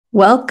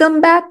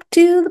Welcome back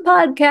to the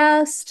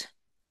podcast.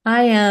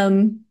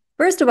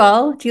 First of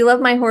all, do you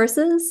love my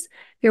horses?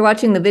 If you're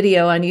watching the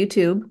video on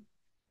YouTube,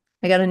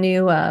 I got a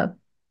new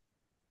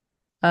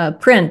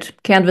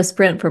canvas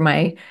print for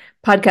my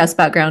podcast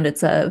background.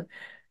 It's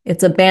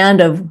a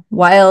band of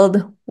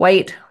wild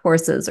white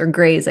horses, or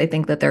grays, I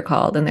think that they're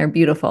called, and they're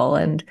beautiful.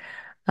 And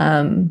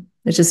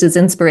it's just as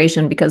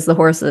inspiration because the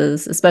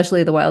horses,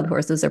 especially the wild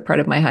horses, are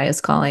part of my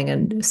highest calling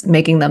and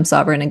making them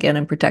sovereign again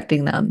and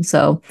protecting them.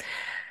 So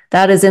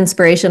that is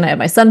inspiration. I have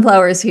my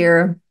sunflowers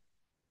here,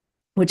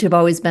 which have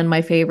always been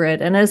my favorite.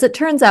 And as it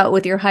turns out,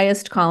 with your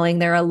highest calling,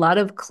 there are a lot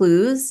of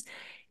clues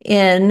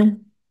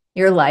in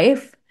your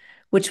life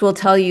which will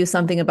tell you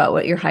something about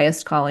what your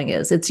highest calling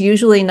is. It's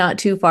usually not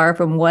too far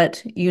from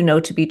what you know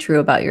to be true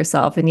about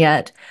yourself. And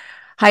yet,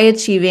 high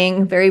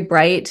achieving, very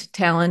bright,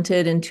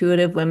 talented,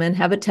 intuitive women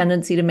have a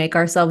tendency to make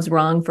ourselves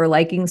wrong for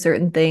liking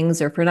certain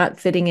things or for not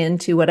fitting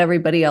into what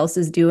everybody else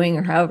is doing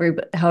or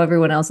how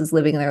everyone else is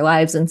living their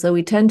lives. And so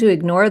we tend to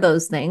ignore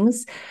those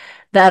things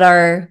that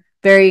are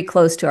very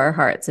close to our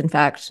hearts, in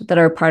fact, that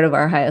are part of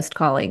our highest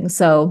calling.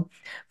 So,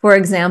 for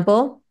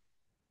example,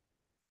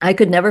 I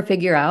could never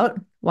figure out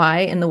why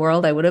in the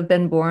world I would have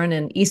been born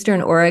in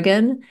Eastern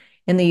Oregon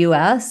in the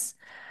US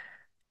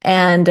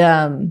and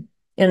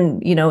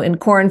in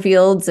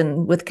cornfields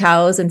and with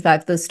cows. In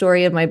fact, the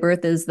story of my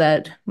birth is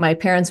that my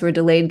parents were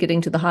delayed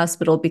getting to the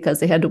hospital because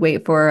they had to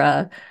wait for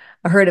a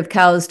herd of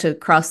cows to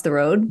cross the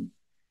road.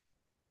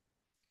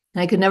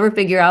 I could never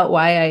figure out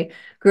why I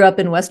grew up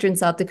in Western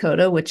South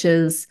Dakota, which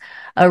is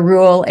a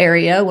rural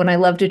area, when I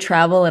love to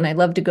travel and I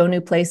love to go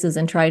new places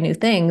and try new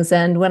things.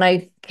 And when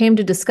I came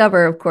to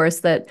discover, of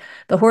course, that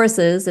the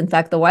horses, in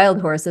fact, the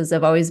wild horses,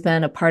 have always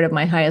been a part of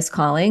my highest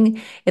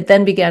calling, it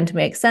then began to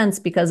make sense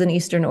because in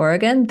Eastern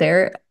Oregon,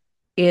 there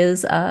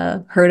is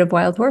a herd of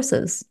wild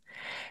horses.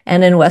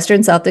 And in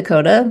Western South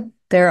Dakota,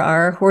 there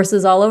are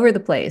horses all over the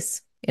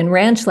place in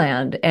ranch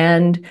land.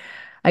 And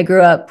I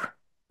grew up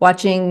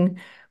watching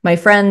my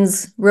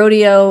friend's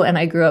rodeo, and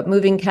I grew up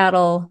moving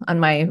cattle on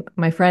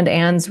my friend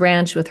Anne's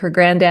ranch with her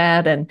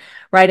granddad and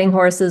riding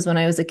horses when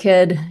I was a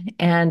kid.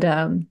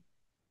 And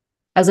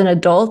as an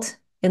adult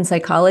in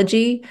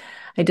psychology,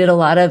 I did a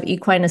lot of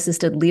equine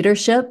assisted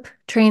leadership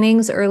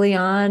trainings early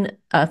on,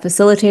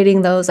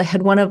 facilitating those. I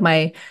had one of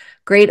my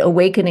great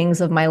awakenings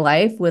of my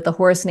life with a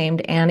horse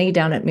named Annie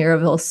down at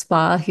Mirabel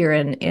Spa here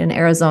in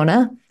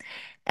Arizona.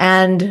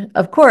 And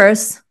of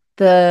course,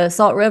 the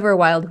Salt River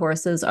wild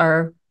horses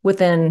are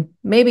within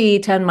maybe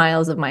 10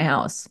 miles of my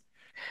house.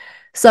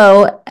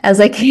 So as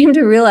I came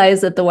to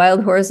realize that the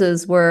wild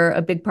horses were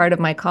a big part of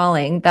my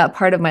calling, that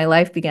part of my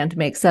life began to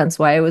make sense,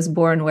 why I was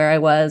born where I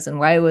was and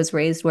why I was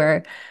raised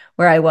where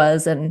I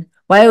was and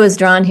why I was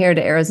drawn here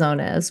to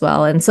Arizona as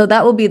well. And so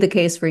that will be the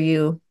case for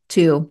you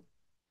too,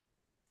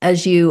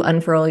 as you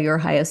unfurl your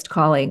highest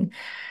calling.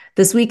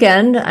 This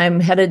weekend,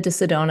 I'm headed to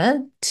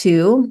Sedona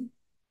to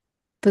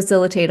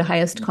facilitate a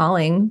highest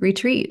calling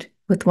retreat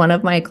with one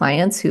of my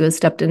clients who has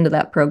stepped into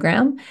that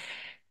program.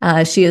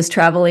 She is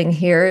traveling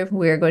here.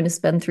 We're going to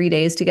spend 3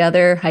 days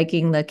together,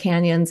 hiking the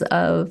canyons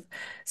of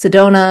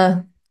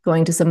Sedona,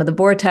 going to some of the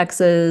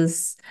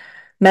vortexes,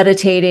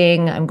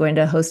 meditating. I'm going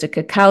to host a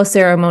cacao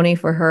ceremony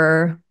for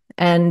her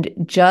and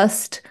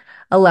just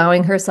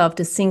allowing herself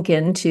to sink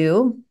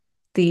into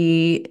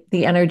the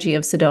energy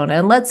of Sedona.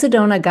 And let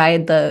Sedona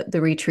guide the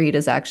retreat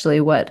is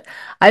actually what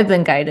I've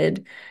been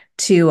guided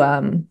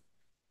to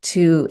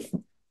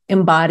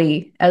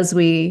embody as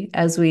we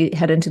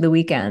head into the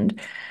weekend.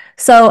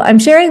 So I'm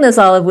sharing this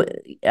all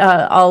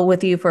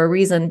with you for a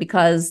reason,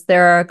 because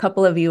there are a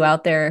couple of you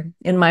out there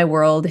in my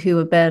world who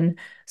have been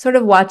sort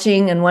of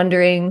watching and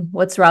wondering,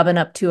 what's Robyn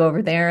up to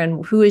over there,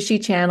 and who is she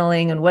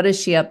channeling, and what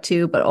is she up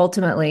to? But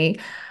ultimately,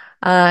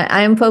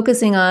 I am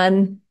focusing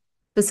on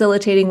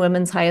facilitating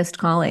women's highest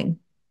calling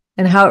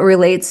and how it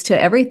relates to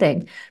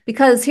everything.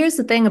 Because here's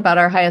the thing about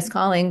our highest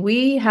calling: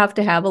 we have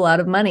to have a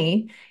lot of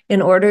money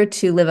in order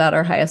to live out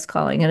our highest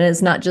calling. And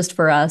it's not just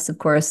for us, of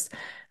course.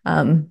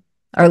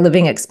 Our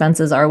living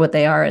expenses are what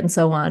they are and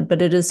so on,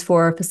 but it is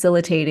for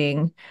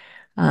facilitating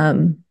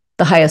the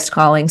highest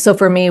calling. So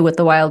for me, with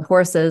the wild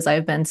horses,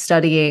 I've been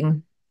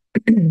studying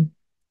the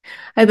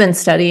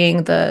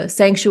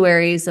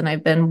sanctuaries, and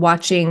I've been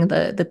watching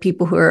the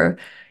people who are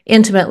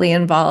intimately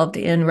involved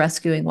in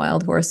rescuing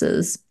wild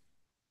horses,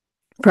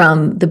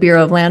 from the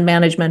Bureau of Land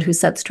Management, who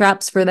sets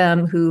traps for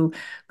them, who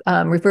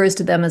refers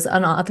to them as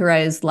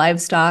unauthorized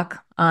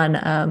livestock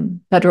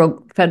on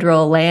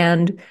federal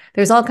land.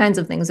 There's all kinds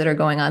of things that are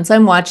going on. So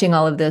I'm watching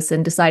all of this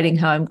and deciding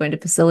how I'm going to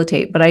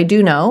facilitate. But I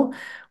do know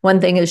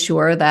one thing is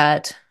sure,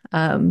 that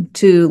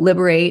to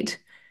liberate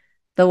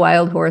the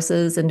wild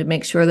horses and to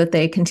make sure that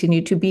they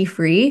continue to be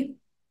free,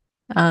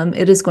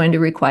 it is going to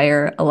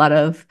require a lot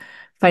of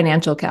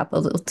financial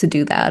capital to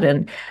do that.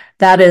 And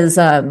that is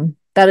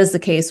the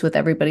case with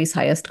everybody's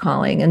highest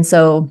calling. And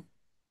so,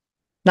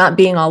 not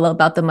being all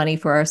about the money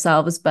for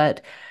ourselves,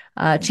 but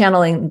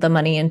channeling the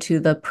money into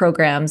the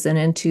programs and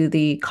into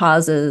the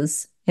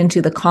causes,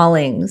 into the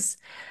callings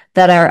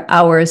that are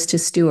ours to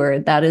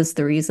steward. That is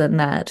the reason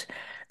that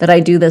that I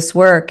do this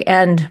work.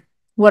 And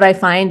what I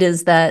find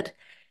is that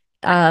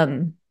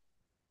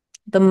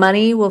the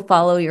money will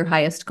follow your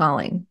highest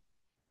calling.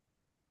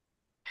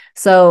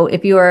 So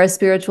if you are a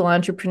spiritual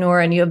entrepreneur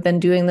and you have been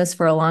doing this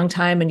for a long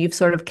time and you've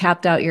sort of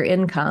capped out your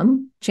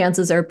income,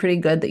 chances are pretty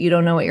good that you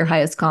don't know what your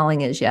highest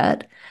calling is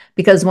yet.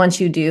 Because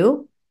once you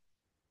do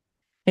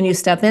and you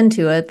step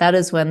into it, that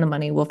is when the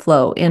money will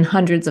flow in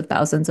hundreds of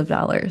thousands of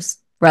dollars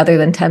rather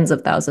than tens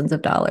of thousands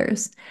of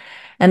dollars.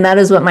 And that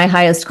is what my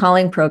highest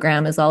calling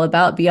program is all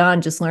about.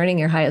 Beyond just learning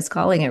your highest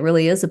calling, it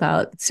really is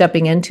about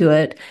stepping into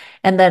it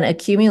and then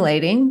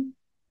accumulating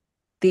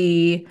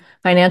the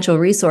financial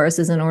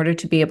resources in order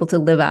to be able to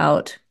live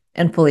out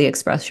and fully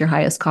express your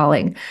highest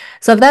calling.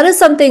 So if that is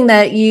something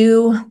that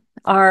you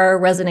are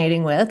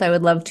resonating with, I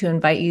would love to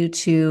invite you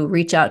to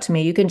reach out to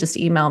me. You can just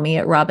email me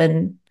at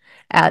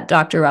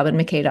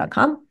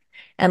robyn@drrobynmckay.com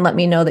and let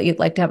me know that you'd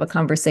like to have a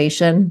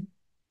conversation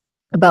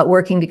about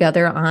working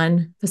together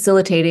on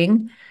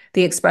facilitating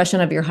the expression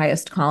of your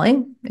highest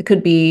calling. It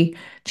could be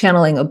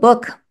channeling a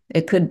book.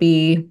 It could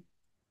be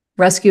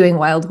rescuing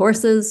wild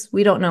horses.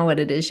 We don't know what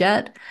it is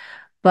yet,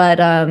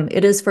 but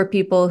it is for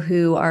people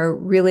who are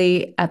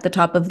really at the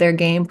top of their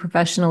game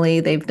professionally.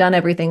 They've done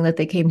everything that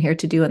they came here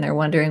to do, and they're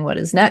wondering what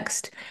is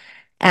next.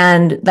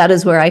 And that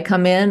is where I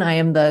come in. I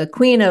am the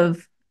queen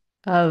of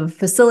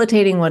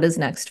facilitating what is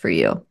next for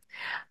you.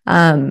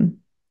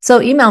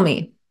 So email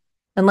me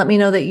and let me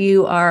know that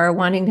you are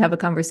wanting to have a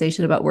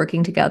conversation about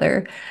working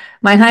together.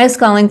 My highest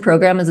calling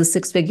program is a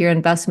 6-figure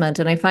investment,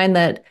 and I find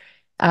that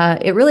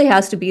it really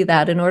has to be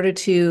that in order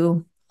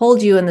to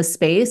hold you in the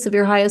space of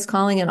your highest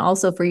calling and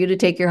also for you to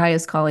take your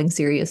highest calling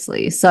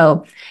seriously.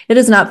 So it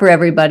is not for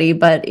everybody,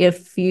 but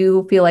if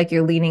you feel like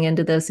you're leaning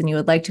into this and you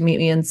would like to meet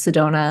me in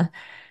Sedona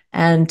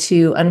and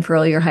to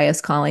unfurl your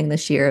highest calling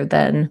this year,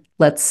 then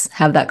let's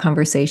have that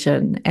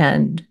conversation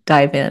and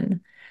dive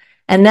in.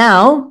 And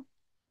now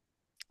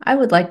I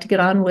would like to get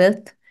on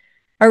with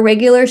our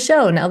regular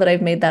show now that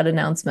I've made that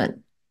announcement.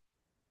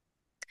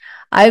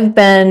 I've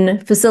been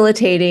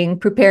facilitating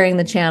Preparing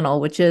the Channel,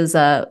 which is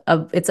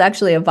it's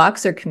actually a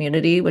Voxer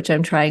community, which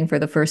I'm trying for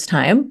the first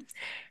time.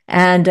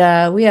 And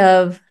we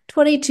have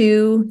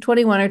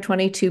 21 or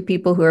 22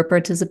 people who are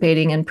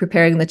participating in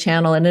Preparing the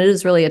Channel. And it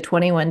is really a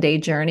 21-day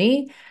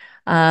journey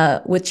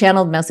with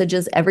channeled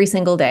messages every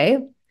single day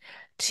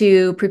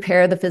to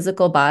prepare the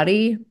physical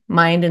body,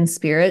 mind, and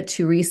spirit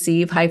to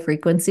receive high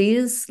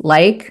frequencies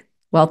like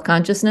wealth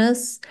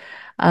consciousness,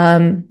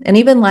 and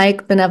even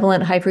like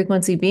benevolent high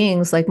frequency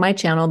beings like my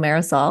channel,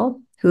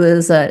 Marisol, who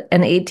is an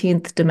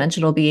 18th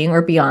dimensional being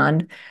or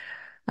beyond.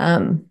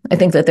 I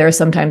think that there are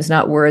sometimes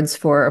not words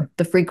for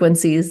the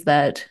frequencies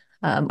that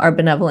our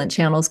benevolent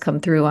channels come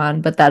through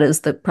on, but that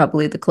is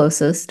probably the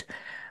closest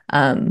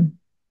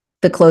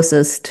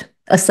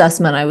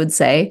assessment, I would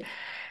say.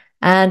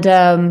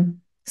 And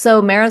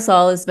so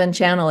Marisol has been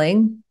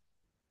channeling,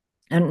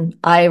 and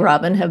I,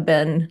 Robyn, have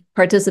been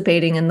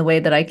participating in the way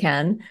that I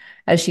can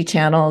as she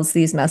channels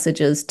these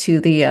messages to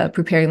the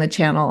Preparing the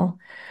Channel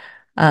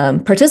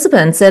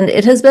participants. And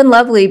it has been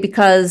lovely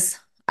because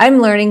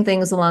I'm learning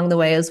things along the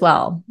way as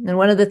well. And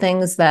one of the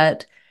things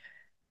that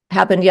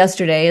happened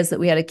yesterday is that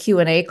we had a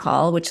Q&A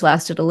call, which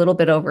lasted a little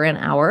bit over an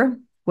hour,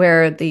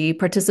 where the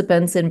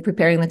participants in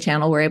Preparing the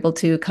Channel were able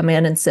to come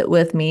in and sit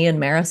with me and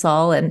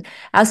Marisol and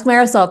ask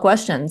Marisol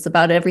questions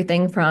about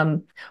everything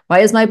from, why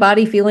is my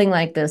body feeling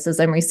like this as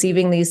I'm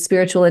receiving these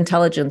spiritual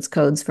intelligence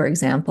codes, for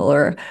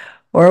example,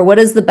 or what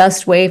is the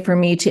best way for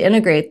me to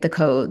integrate the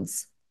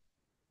codes?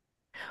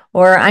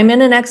 Or I'm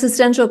in an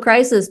existential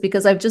crisis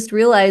because I've just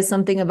realized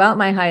something about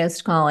my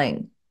highest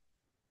calling,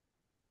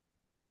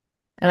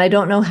 and I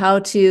don't know how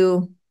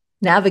to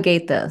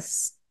navigate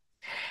this.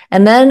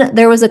 And then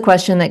there was a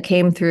question that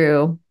came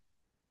through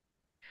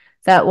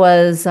that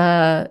was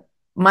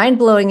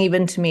mind-blowing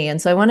even to me. And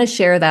so I want to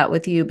share that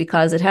with you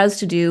because it has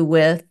to do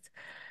with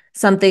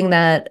something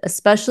that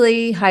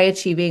especially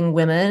high-achieving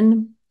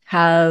women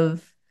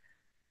have,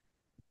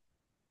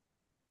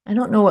 I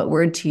don't know what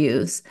word to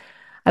use.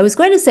 I was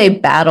going to say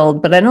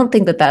battled, but I don't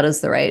think that that is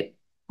the right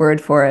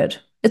word for it.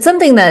 It's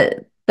something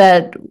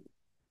that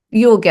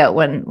you'll get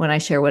when I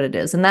share what it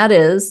is, and that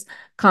is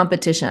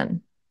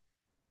competition.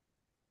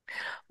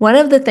 One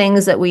of the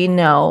things that we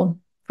know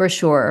for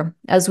sure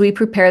as we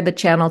prepare the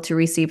channel to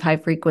receive high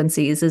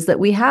frequencies is that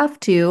we have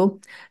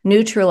to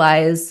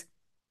neutralize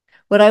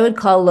what I would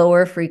call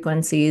lower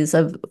frequencies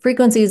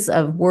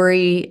of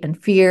worry and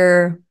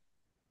fear,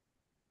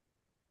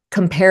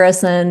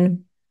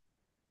 comparison,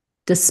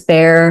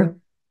 despair,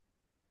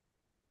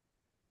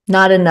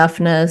 not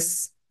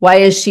enoughness. Why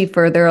is she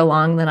further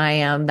along than I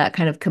am? That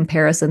kind of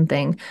comparison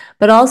thing,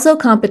 but also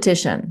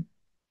competition.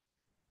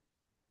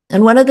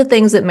 And one of the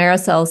things that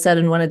Marisol said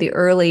in one of the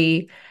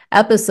early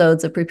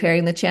episodes of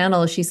Preparing the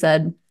Channel, she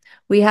said,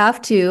 we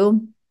have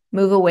to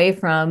move away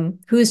from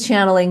who's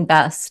channeling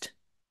best.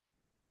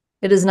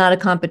 It is not a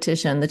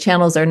competition. The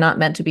channels are not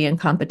meant to be in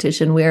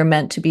competition. We are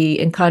meant to be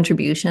in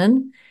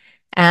contribution.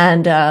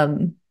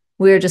 And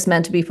We are just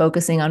meant to be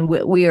focusing on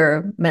what we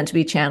are meant to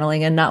be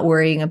channeling and not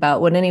worrying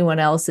about what anyone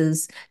else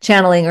is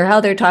channeling or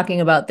how they're talking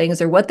about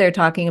things or what they're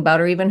talking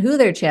about or even who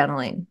they're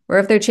channeling or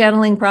if they're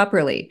channeling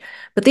properly.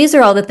 But these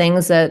are all the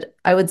things that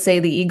I would say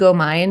the ego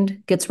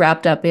mind gets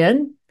wrapped up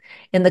in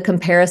the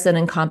comparison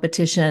and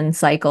competition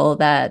cycle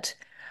that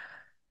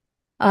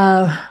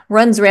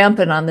runs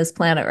rampant on this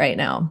planet right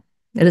now.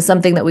 It is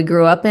something that we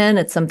grew up in.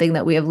 It's something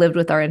that we have lived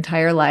with our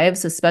entire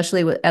lives,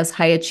 especially as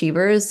high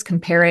achievers,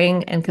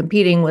 comparing and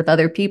competing with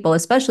other people,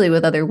 especially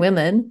with other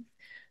women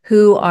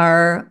who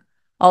are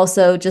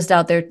also just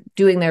out there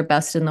doing their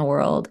best in the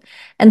world.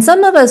 And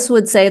some of us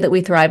would say that we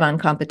thrive on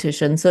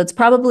competition. So it's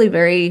probably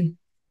very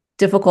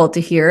difficult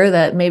to hear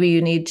that maybe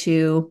you need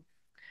to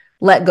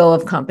let go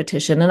of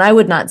competition. And I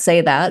would not say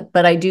that,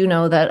 but I do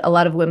know that a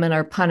lot of women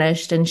are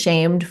punished and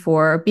shamed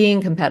for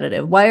being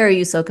competitive. Why are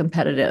you so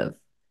competitive?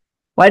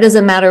 Why does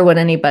it matter what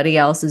anybody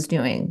else is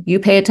doing? You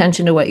pay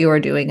attention to what you are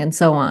doing and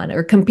so on,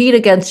 or compete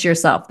against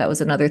yourself. That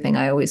was another thing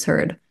I always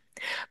heard.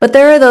 But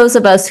there are those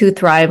of us who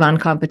thrive on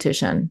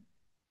competition.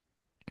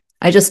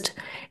 I just,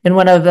 in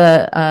one of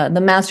the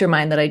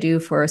mastermind that I do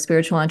for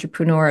spiritual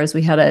entrepreneurs,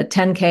 we had a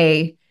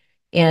 10K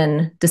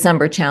in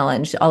December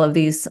challenge. All of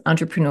these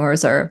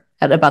entrepreneurs are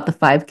at about the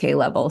 5K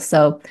level.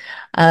 So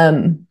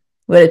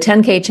we had a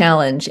 10K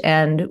challenge,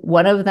 and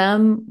one of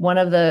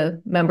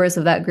the members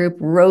of that group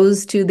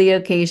rose to the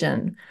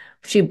occasion.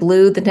 She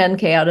blew the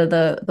 10K out of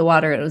the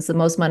water. It was the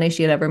most money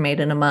she had ever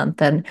made in a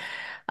month. And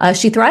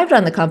she thrived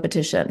on the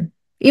competition.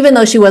 Even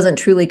though she wasn't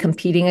truly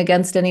competing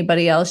against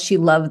anybody else, she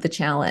loved the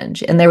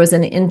challenge. And there was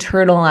an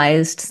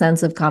internalized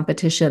sense of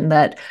competition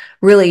that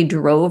really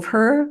drove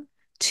her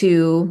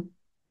to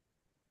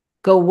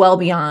go well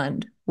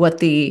beyond what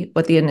the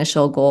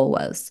initial goal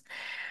was.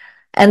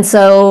 And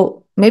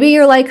so maybe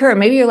you're like her,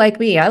 maybe you're like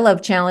me. I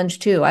love challenge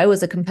too. I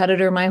was a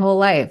competitor my whole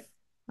life.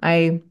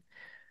 I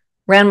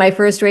ran my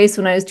first race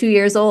when I was 2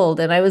 years old,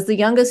 and I was the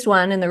youngest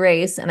one in the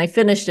race, and I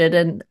finished it.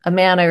 And a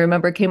man I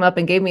remember came up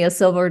and gave me a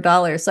silver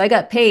dollar. So I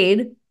got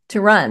paid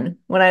to run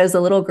when I was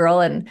a little girl,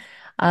 and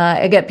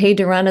I get paid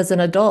to run as an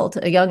adult,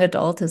 a young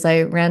adult, as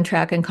I ran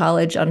track in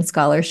college on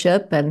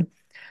scholarship. And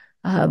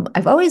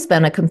I've always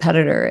been a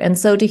competitor. And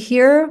so to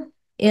hear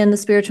in the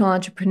spiritual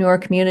entrepreneur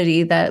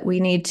community that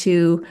we need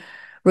to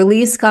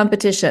release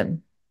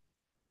competition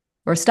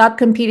or stop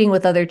competing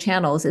with other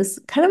channels is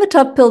kind of a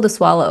tough pill to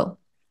swallow.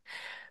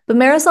 But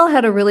Marisol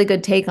had a really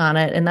good take on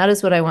it, and that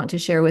is what I want to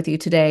share with you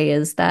today,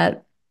 is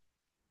that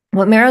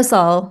what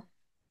Marisol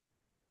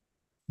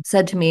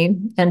said to me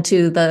and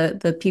to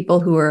the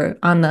people who were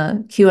on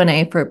the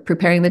Q&A for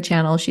preparing the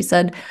channel, she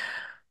said,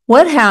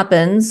 what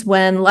happens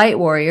when light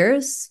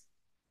warriors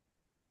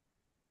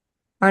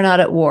are not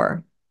at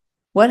war?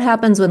 What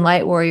happens when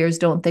light warriors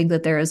don't think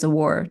that there is a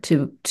war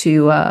to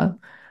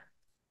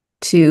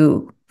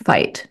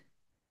fight?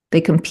 They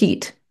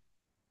compete.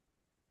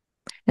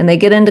 And they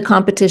get into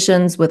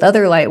competitions with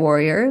other light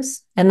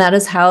warriors, and that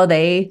is how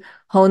they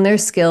hone their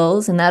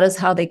skills, and that is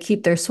how they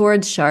keep their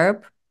swords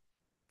sharp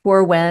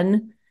for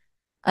when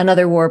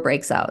another war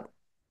breaks out.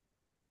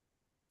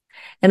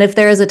 And if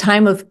there is a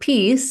time of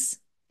peace,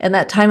 and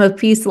that time of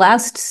peace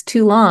lasts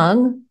too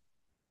long,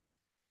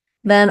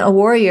 then a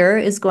warrior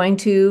is going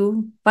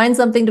to find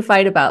something to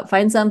fight about,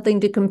 find something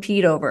to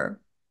compete over,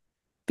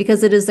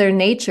 because it is their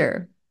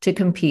nature to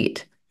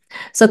compete.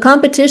 So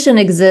competition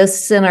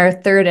exists in our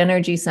third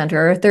energy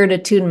center, our third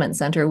attunement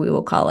center, we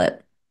will call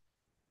it.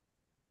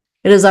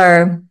 It is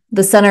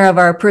the center of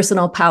our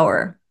personal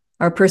power,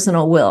 our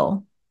personal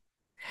will.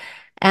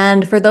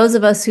 And for those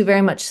of us who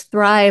very much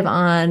thrive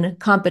on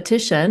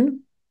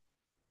competition,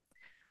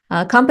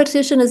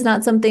 competition is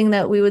not something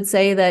that we would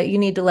say that you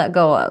need to let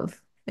go of.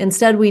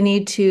 Instead, we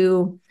need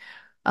to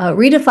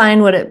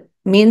redefine what it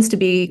means to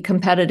be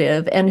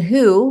competitive and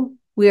who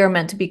we are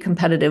meant to be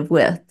competitive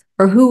with,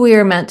 or who we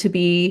are meant to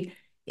be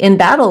in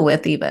battle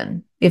with,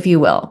 even, if you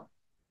will.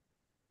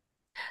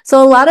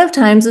 So a lot of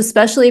times,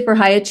 especially for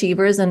high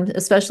achievers, and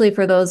especially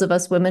for those of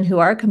us women who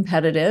are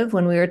competitive,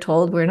 when we are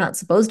told we're not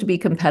supposed to be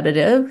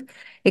competitive,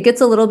 it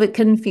gets a little bit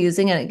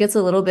confusing, and it gets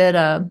a little bit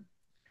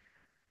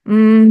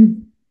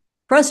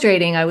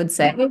frustrating, I would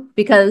say,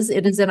 because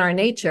it is in our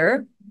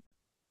nature.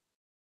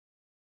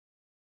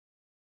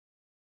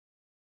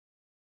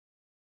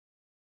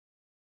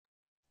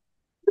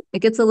 It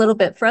gets a little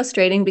bit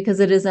frustrating because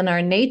it is in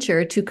our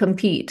nature to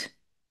compete.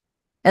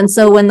 And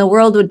so when the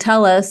world would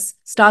tell us,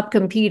 stop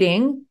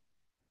competing,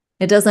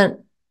 it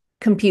doesn't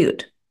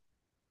compute.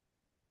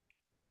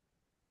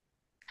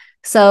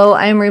 So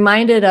I'm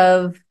reminded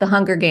of the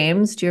Hunger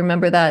Games. Do you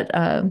remember that?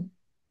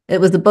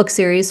 It was the book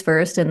series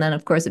first, and then,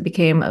 of course, it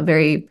became a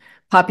very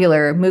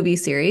popular movie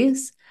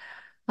series.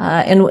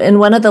 In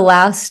one of the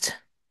last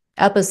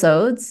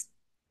episodes,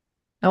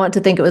 I want to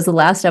think it was the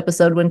last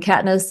episode, when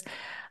Katniss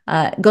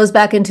goes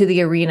back into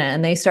the arena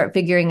and they start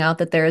figuring out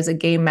that there is a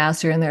game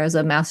master and there is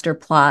a master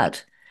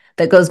plot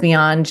that goes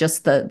beyond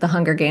just the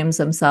Hunger Games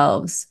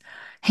themselves.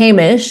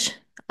 Hamish,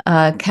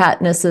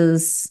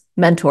 Katniss's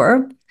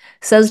mentor,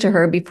 says to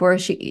her before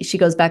she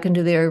goes back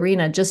into the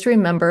arena, just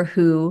remember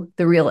who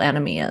the real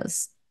enemy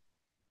is.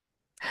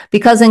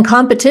 Because in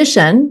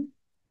competition,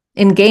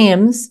 in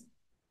games,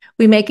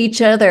 we make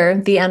each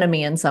other the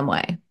enemy in some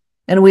way,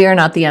 and we are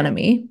not the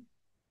enemy.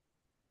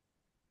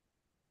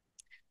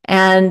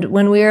 And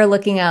when we are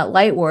looking at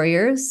light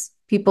warriors,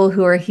 people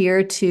who are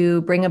here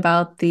to bring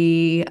about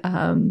the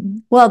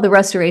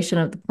restoration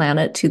of the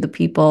planet to the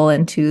people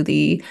and to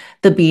the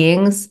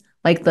beings,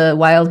 like the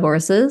wild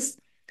horses,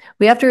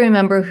 we have to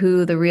remember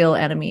who the real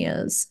enemy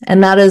is.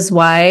 And that is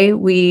why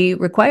we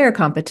require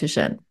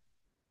competition.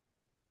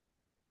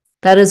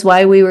 That is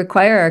why we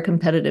require our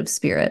competitive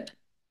spirit.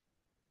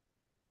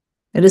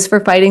 It is for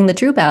fighting the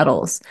true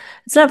battles.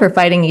 It's not for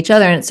fighting each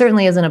other, and it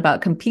certainly isn't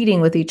about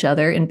competing with each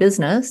other in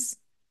business.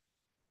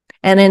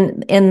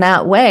 And in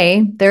that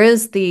way, there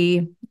is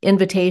the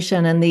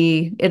invitation and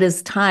it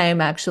is time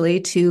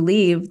actually to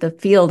leave the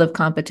field of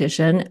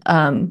competition.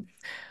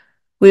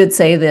 We would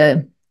say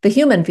the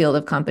human field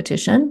of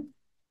competition,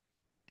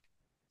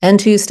 and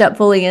to step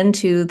fully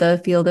into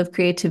the field of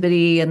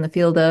creativity and the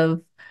field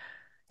of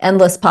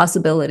endless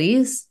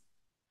possibilities.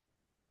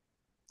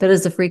 That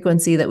is a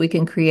frequency that we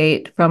can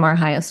create from our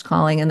highest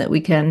calling, and that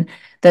we can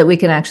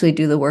actually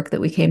do the work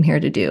that we came here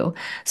to do.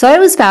 So I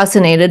was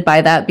fascinated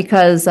by that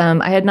because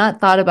I had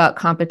not thought about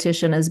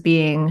competition as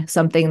being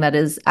something that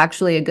is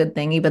actually a good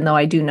thing, even though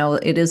I do know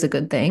it is a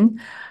good thing.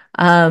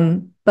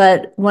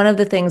 But one of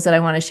the things that I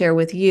want to share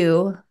with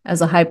you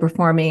as a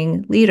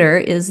high-performing leader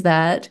is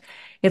that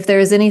if there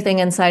is anything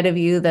inside of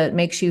you that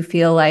makes you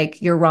feel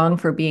like you're wrong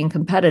for being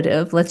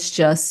competitive, let's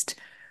just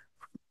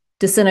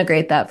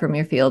disintegrate that from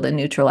your field and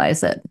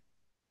neutralize it.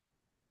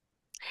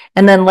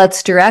 And then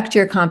let's direct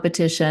your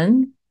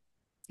competition,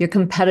 your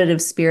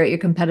competitive spirit, your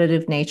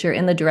competitive nature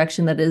in the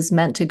direction that it is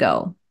meant to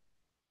go,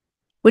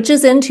 which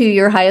is into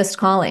your highest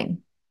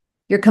calling.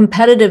 Your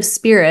competitive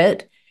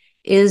spirit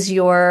is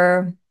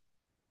your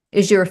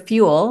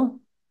fuel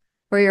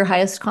for your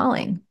highest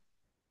calling.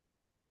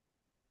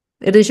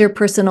 It is your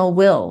personal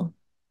will.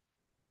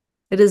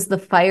 It is the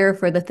fire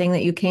for the thing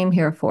that you came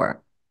here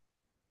for.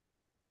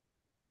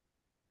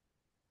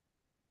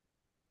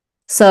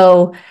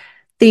 So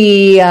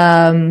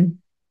in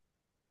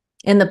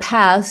the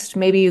past,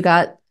 maybe you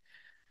got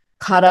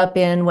caught up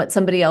in what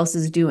somebody else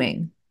is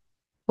doing.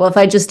 Well, if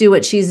I just do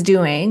what she's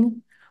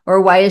doing, or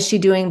why is she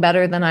doing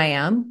better than I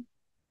am?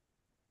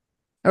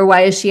 Or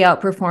why is she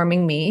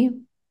outperforming me?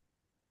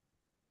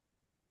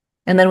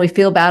 And then we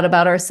feel bad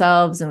about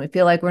ourselves and we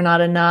feel like we're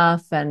not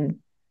enough. And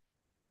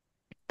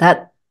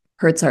that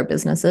hurts our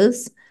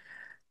businesses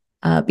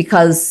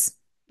because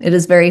it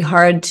is very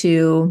hard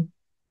to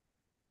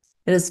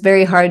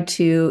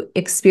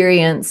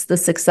experience the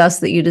success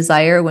that you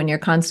desire when you're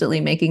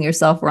constantly making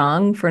yourself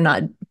wrong for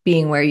not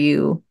being where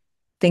you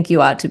think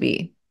you ought to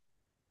be.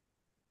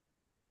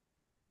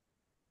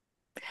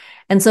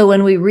 And so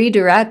when we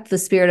redirect the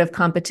spirit of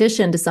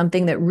competition to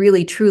something that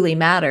really, truly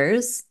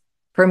matters,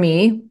 for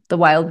me, the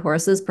wild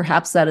horses,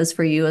 perhaps that is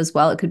for you as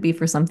well. It could be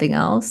for something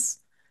else.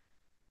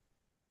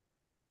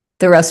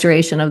 The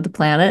restoration of the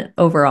planet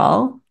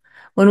overall.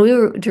 When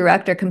we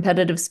direct our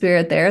competitive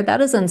spirit there, that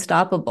is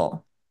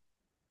unstoppable.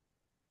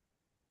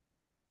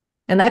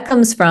 And that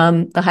comes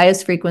from the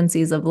highest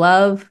frequencies of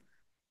love,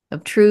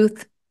 of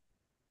truth.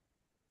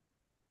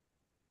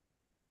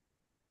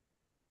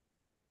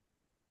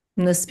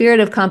 And the spirit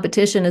of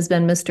competition has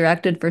been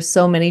misdirected for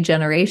so many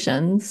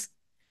generations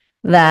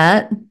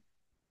that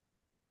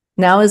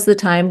now is the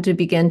time to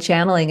begin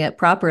channeling it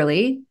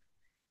properly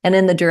and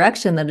in the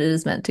direction that it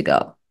is meant to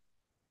go.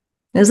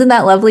 Isn't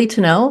that lovely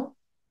to know?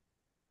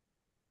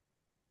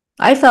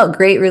 I felt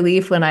great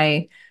relief when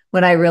I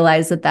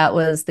realized that that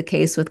was the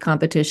case with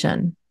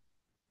competition.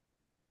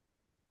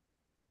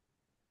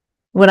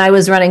 When I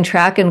was running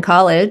track in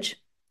college,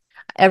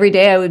 every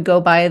day I would go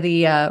by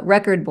the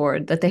record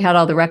board that they had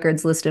all the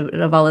records listed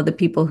of all of the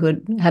people who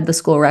had the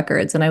school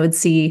records. And I would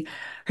see,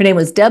 her name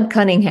was Deb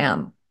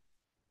Cunningham.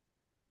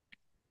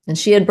 And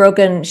she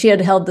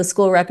had held the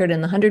school record in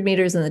the 100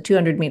 meters and the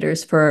 200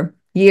 meters for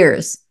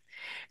years.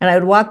 And I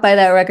would walk by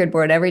that record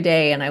board every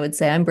day and I would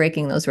say, I'm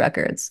breaking those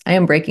records. I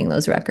am breaking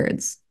those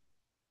records.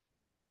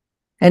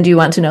 And do you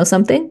want to know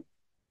something?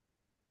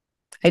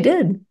 I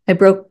did. I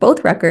broke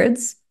both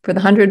records for the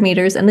 100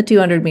 meters and the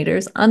 200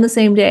 meters on the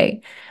same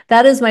day.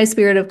 That is my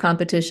spirit of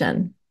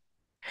competition.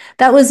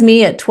 That was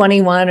me at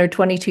 21 or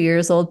 22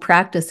 years old,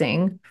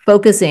 practicing,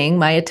 focusing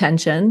my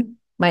attention,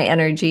 my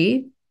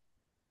energy,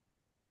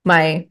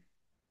 my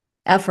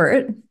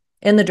effort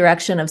in the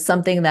direction of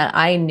something that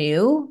I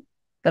knew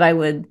that I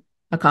would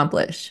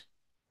accomplish.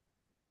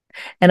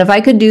 And if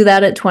I could do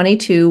that at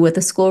 22 with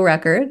a school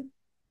record,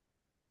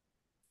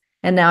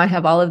 and now I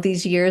have all of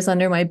these years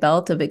under my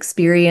belt of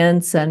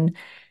experience and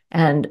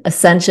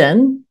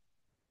ascension,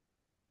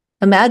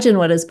 imagine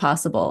what is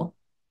possible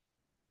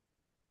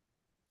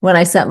when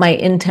I set my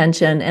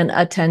intention and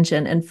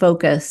attention and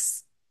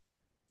focus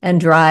and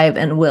drive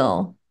and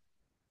will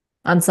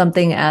on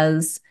something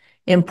as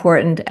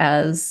important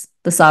as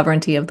the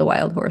sovereignty of the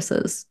wild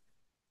horses.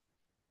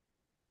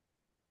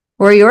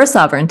 Or your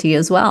sovereignty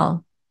as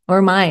well,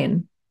 or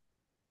mine.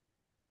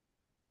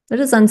 It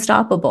is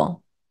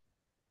unstoppable.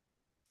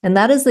 And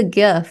that is the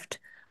gift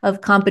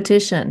of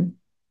competition.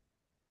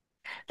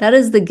 That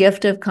is the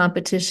gift of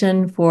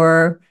competition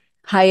for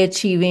high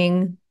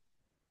achieving,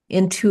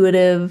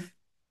 intuitive,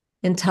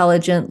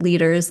 intelligent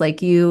leaders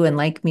like you and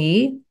like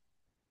me.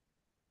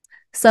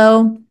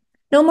 So,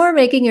 no more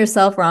making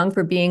yourself wrong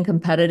for being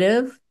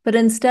competitive, but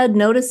instead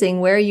noticing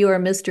where you are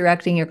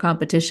misdirecting your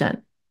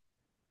competition.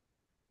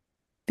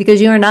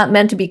 Because you are not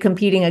meant to be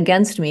competing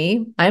against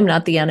me. I'm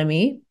not the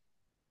enemy.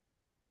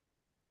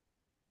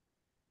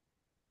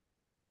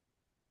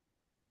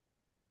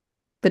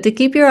 But to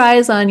keep your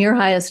eyes on your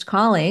highest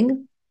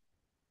calling,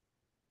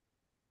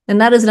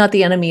 and that is not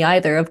the enemy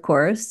either, of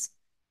course.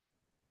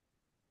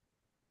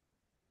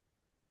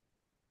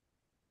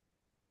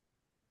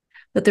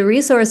 But the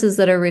resources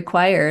that are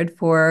required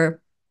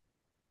for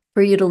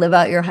you to live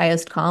out your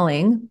highest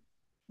calling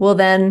will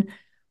then,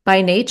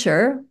 by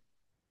nature,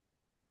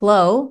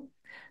 flow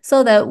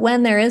so that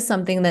when there is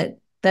something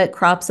that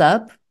crops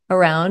up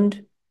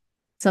around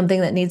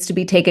something that needs to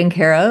be taken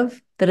care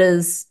of, that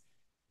is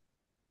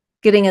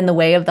getting in the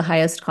way of the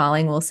highest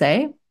calling, we'll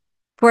say.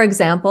 For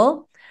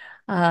example,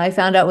 I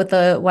found out with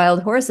the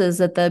wild horses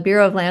that the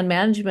Bureau of Land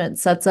Management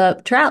sets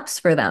up traps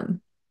for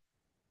them.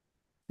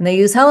 And they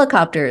use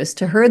helicopters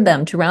to herd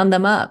them, to round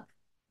them up,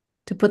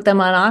 to put them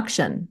on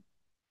auction,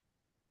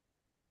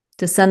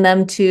 to send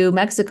them to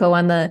Mexico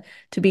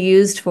to be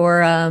used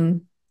for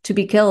to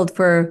be killed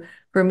for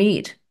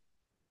meat.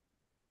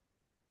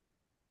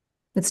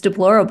 It's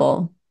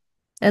deplorable.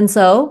 And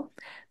so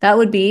that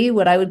would be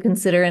what I would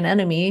consider an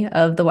enemy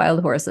of the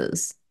wild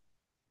horses.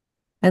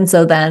 And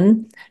so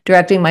then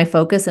directing my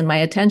focus and my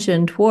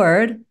attention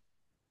toward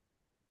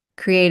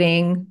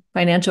creating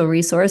financial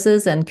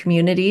resources and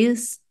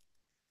communities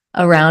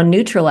around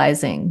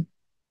neutralizing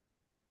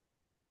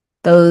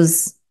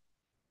those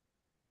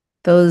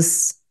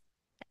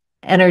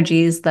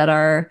energies that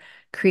are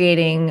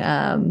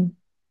creating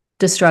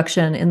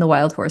destruction in the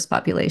wild horse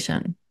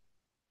population.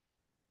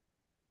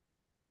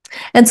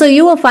 And so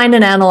you will find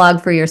an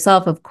analog for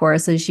yourself, of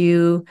course, as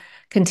you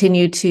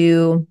continue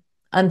to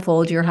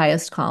unfold your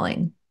highest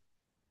calling.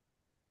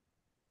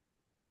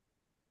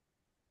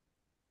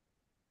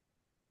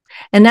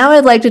 And now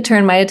I'd like to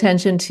turn my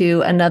attention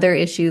to another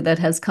issue that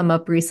has come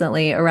up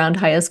recently around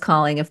highest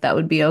calling, if that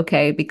would be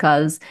okay,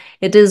 because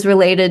it is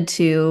related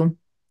to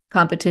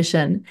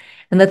competition.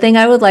 And the thing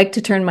I would like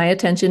to turn my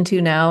attention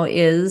to now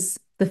is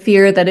the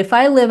fear that if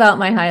I live out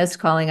my highest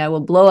calling, I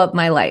will blow up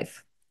my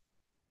life.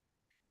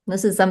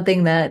 This is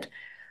something that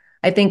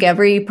I think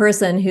every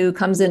person who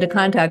comes into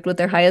contact with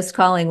their highest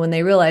calling, when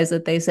they realize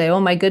it, they say, oh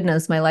my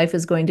goodness, my life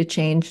is going to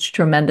change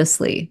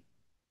tremendously.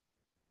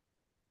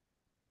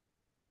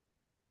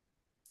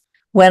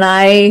 When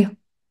I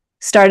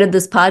started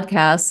this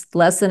podcast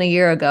less than a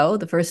year ago,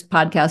 the first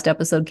podcast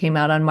episode came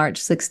out on March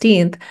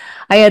 16th,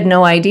 I had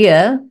no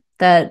idea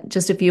that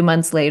just a few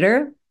months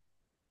later,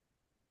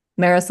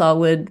 Marisol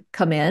would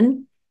come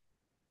in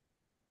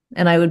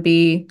and I would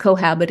be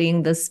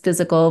cohabiting this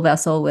physical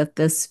vessel with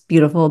this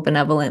beautiful,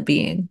 benevolent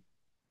being.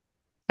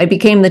 I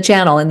became the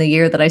channel in the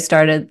year that I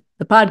started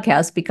the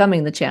podcast,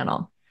 becoming the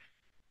channel.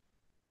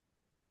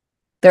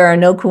 There are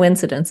no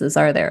coincidences,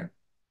 are there?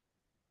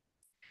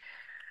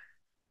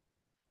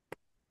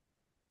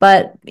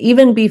 But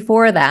even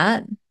before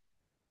that,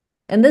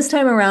 and this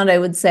time around, I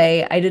would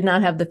say I did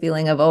not have the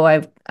feeling of, oh,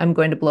 I'm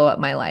going to blow up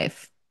my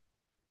life.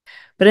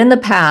 But in the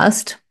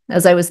past,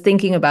 as I was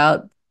thinking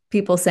about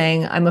people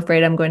saying, I'm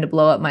afraid I'm going to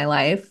blow up my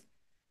life,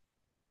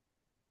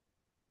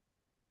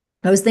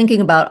 I was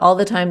thinking about all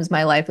the times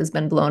my life has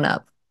been blown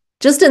up,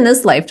 just in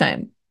this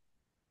lifetime.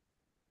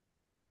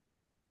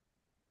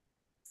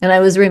 And I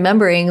was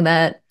remembering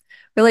that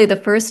really the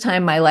first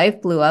time my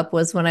life blew up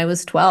was when I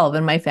was 12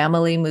 and my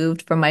family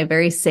moved from my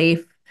very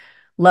safe,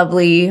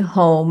 lovely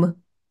home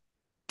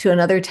to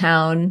another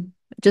town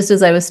just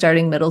as I was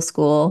starting middle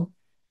school.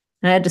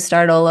 And I had to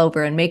start all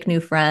over and make new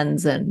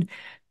friends and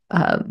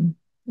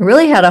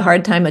really had a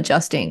hard time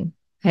adjusting.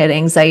 I had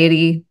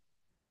anxiety.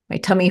 My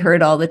tummy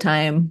hurt all the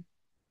time.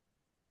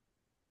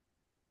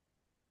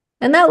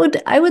 And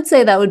I would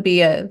say that would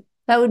be I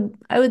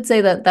would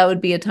say that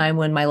would be a time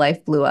when my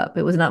life blew up.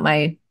 It was not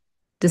my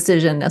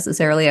decision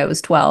necessarily. I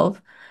was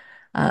 12,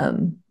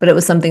 but it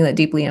was something that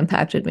deeply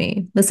impacted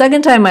me. The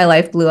second time my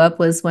life blew up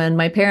was when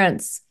my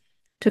parents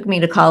took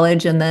me to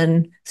college and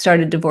then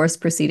started divorce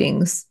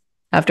proceedings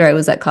after I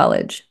was at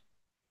college.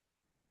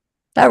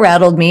 That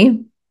rattled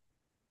me,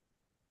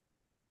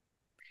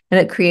 and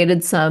it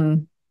created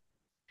some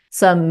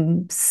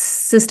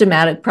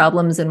systematic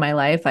problems in my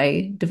life.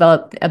 I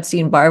developed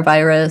Epstein-Barr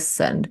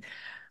virus and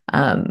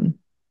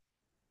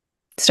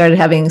started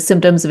having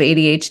symptoms of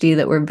ADHD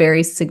that were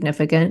very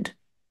significant.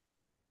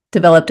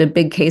 Developed a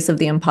big case of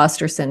the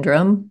imposter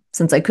syndrome.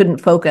 Since I couldn't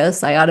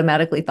focus, I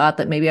automatically thought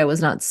that maybe I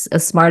was not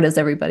as smart as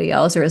everybody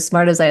else or as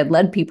smart as I had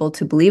led people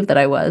to believe that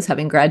I was,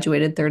 having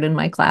graduated third in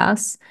my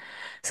class.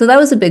 So that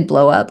was a big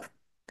blow up.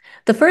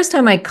 The first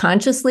time I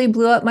consciously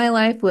blew up my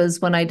life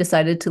was when I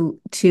decided to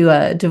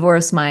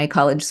divorce my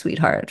college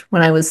sweetheart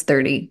when I was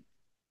 30.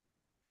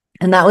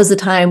 And that was a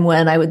time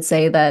when I would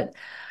say that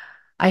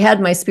I had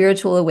my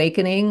spiritual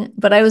awakening,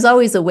 but I was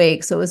always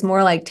awake. So it was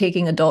more like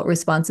taking adult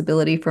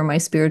responsibility for my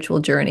spiritual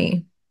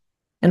journey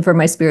and for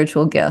my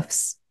spiritual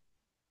gifts.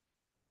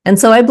 And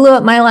so I blew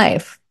up my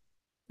life.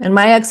 And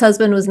my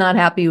ex-husband was not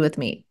happy with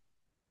me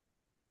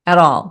at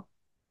all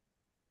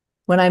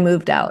when I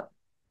moved out.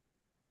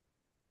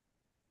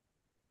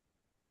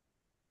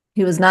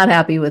 He was not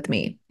happy with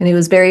me, and he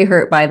was very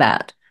hurt by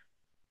that.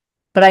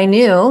 But I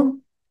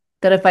knew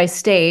that if I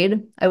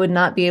stayed, I would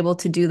not be able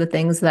to do the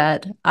things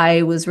that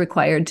I was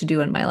required to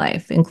do in my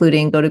life,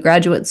 including go to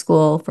graduate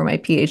school for my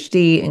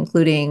PhD,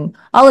 including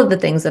all of the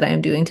things that I am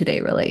doing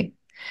today, really.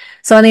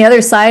 So on the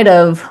other side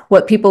of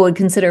what people would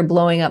consider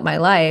blowing up my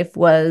life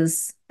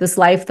was this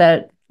life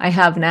that I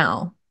have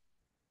now,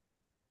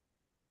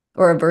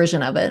 or a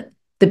version of it,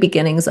 the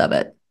beginnings of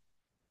it.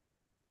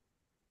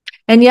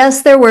 And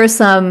yes, there were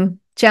some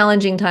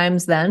challenging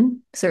times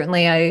then.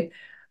 Certainly,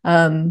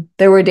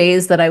 there were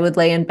days that I would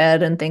lay in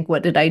bed and think,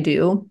 what did I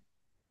do?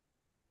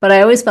 But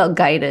I always felt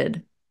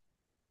guided.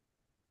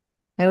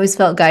 I always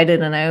felt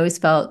guided and I always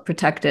felt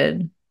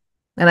protected.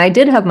 And I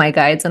did have my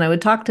guides and I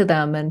would talk to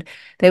them and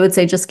they would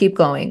say, just keep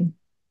going.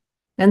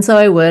 And so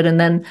I would. And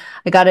then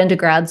I got into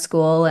grad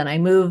school and I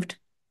moved.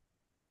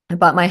 I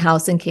bought my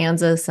house in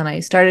Kansas and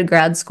I started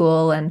grad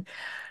school and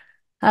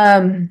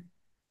um,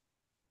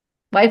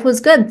 life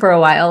was good for a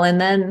while. And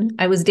then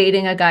I was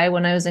dating a guy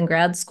when I was in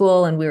grad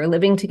school and we were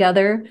living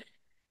together.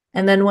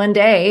 And then one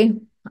day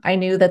I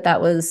knew that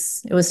it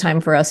was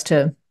time for us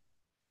to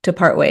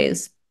part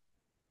ways.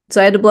 So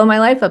I had to blow my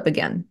life up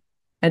again.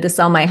 I had to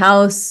sell my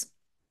house,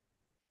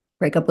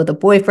 break up with a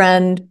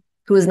boyfriend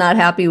who was not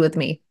happy with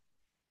me.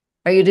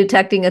 Are you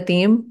detecting a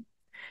theme?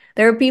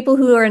 There are people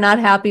who are not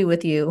happy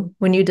with you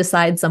when you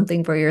decide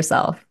something for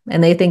yourself,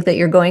 and they think that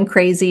you're going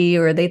crazy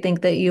or they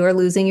think that you are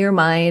losing your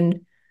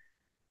mind.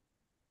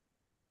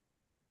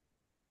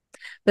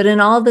 But in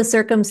all the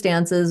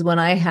circumstances, when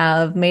I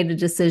have made a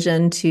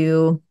decision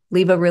to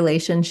leave a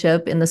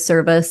relationship in the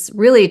service,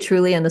 really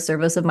truly in the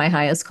service of my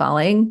highest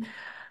calling,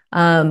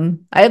 I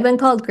have been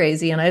called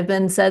crazy and I've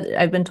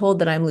been told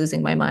that I'm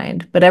losing my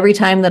mind. But every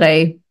time that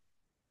I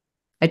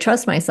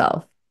trust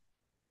myself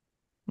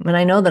and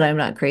I know that I'm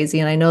not crazy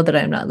and I know that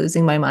I'm not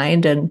losing my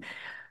mind, and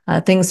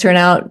things turn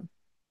out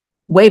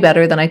way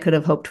better than I could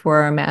have hoped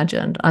for or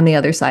imagined on the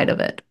other side of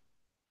it.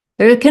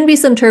 There can be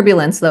some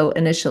turbulence though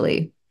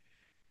initially.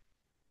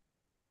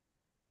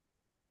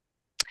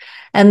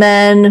 And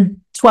then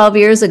 12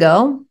 years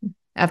ago,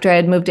 after I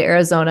had moved to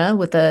Arizona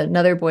with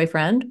another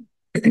boyfriend,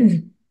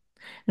 and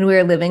we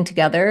were living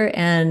together,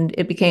 and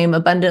it became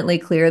abundantly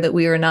clear that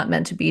we were not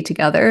meant to be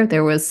together.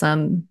 There was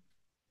some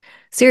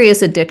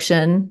serious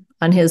addiction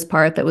on his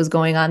part that was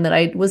going on that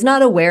I was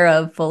not aware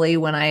of fully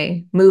when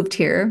I moved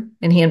here,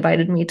 and he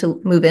invited me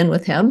to move in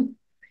with him.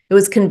 It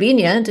was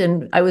convenient,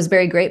 and I was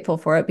very grateful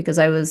for it because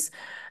I was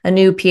a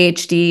new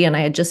PhD and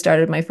I had just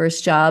started my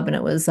first job, and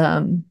it was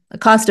a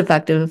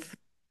cost-effective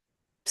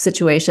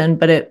situation,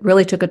 but it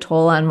really took a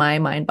toll on my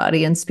mind,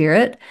 body, and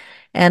spirit.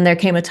 And there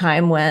came a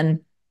time when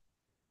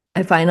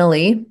I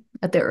finally,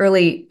 at the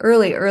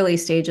early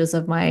stages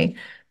of my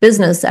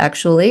business,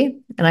 actually,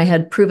 and I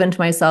had proven to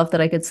myself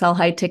that I could sell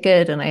high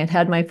ticket and I had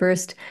had my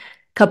first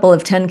couple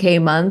of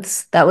 10K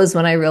months. That was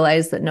when I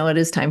realized that no, it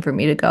is time for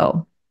me to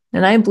go.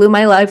 And I blew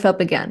my life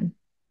up again.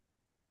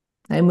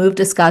 I moved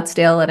to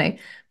Scottsdale and I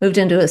moved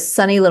into a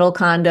sunny little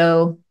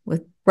condo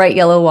with bright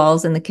yellow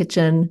walls in the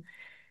kitchen,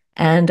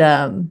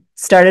 and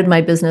started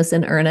my business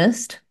in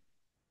earnest.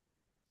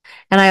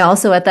 And I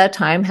also, at that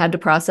time, had to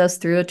process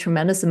through a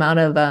tremendous amount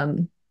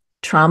of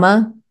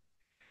trauma.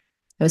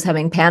 I was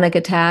having panic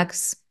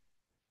attacks.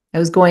 I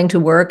was going to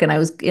work and I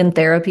was in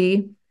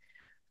therapy.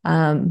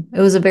 It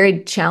was a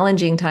very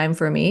challenging time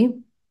for me,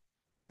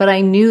 but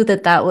I knew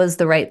that that was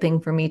the right thing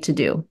for me to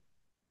do.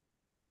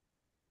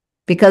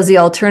 Because the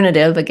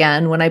alternative,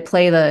 again, when I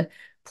play the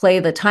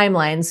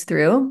timelines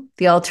through,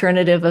 the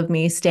alternative of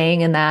me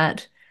staying in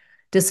that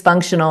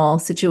dysfunctional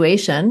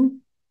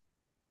situation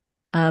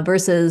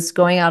versus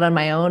going out on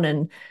my own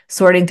and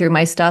sorting through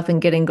my stuff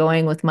and getting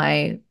going with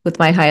my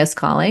highest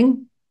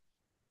calling,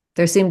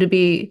 there seemed to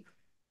be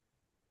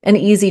an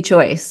easy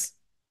choice,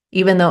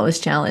 even though it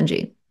was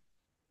challenging.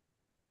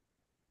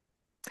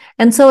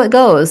 And so it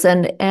goes.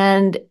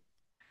 And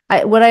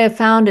what I have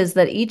found is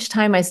that each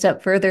time I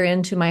step further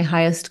into my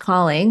highest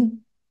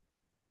calling,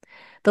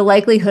 the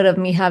likelihood of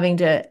me having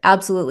to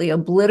absolutely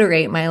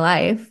obliterate my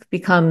life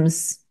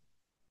becomes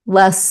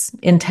less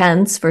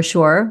intense, for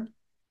sure,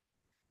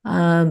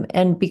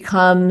 and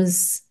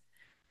becomes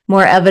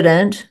more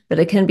evident, but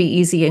it can be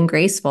easy and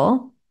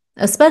graceful,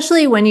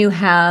 especially when you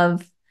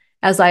have,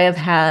 as I have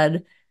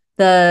had,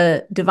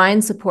 the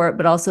divine support,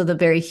 but also the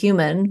very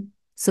human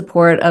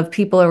support of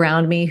people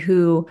around me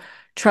who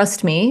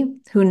trust me,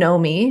 who know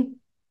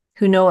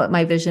what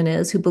my vision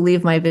is, who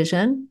believe my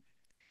vision,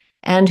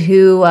 and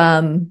who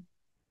have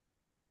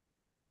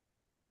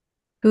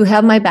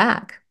my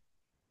back.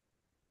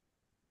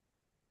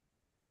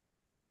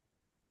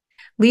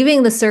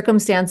 Leaving the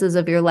circumstances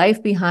of your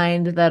life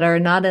behind that are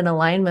not in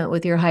alignment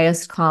with your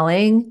highest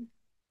calling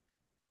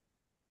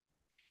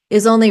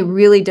is only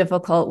really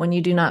difficult when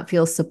you do not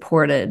feel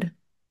supported.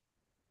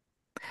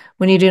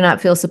 When you do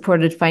not feel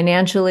supported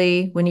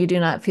financially, when you do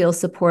not feel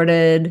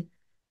supported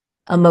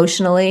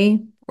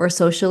emotionally or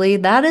socially,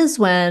 that is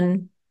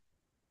when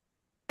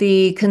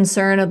the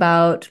concern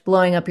about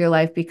blowing up your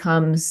life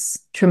becomes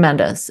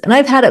tremendous. And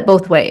I've had it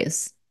both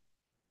ways.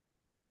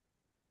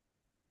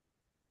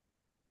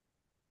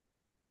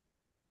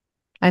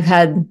 I've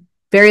had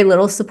very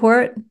little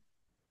support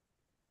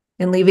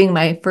in leaving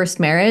my first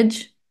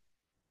marriage.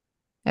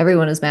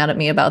 Everyone is mad at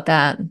me about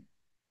that,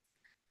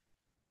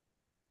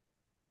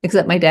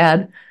 except my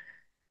dad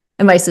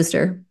and my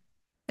sister.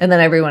 And then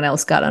everyone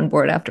else got on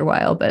board after a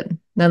while, but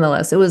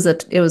nonetheless, it was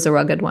a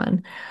rugged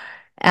one.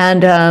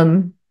 And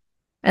then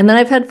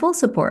I've had full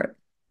support.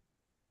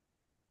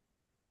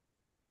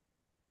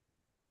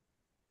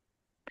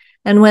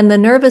 And when the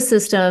nervous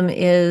system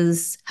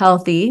is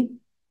healthy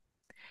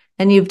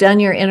and you've done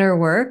your inner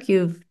work,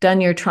 you've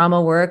done your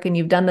trauma work, and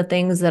you've done the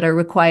things that are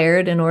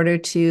required in order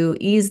to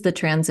ease the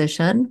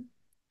transition,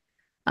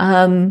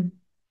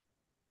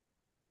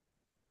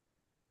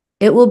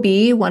 it will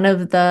be one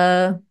of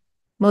the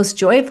most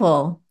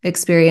joyful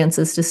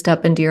experiences to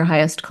step into your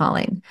highest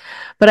calling.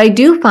 But I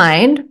do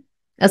find,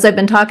 as I've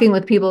been talking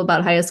with people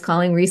about highest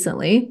calling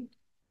recently,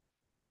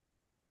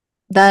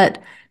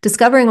 that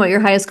discovering what your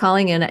highest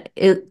calling in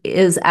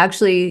is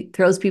actually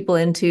throws people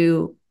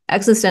into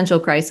existential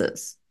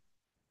crisis.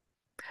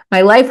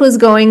 My life was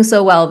going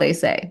so well, they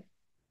say.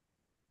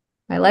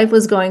 My life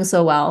was going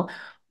so well.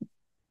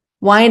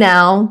 Why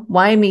now?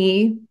 Why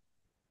me?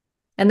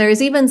 And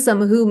there's even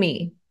some who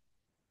me.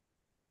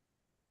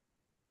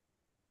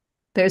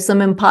 There's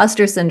some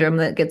imposter syndrome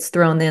that gets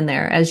thrown in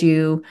there as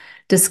you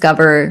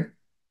discover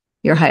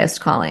your highest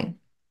calling.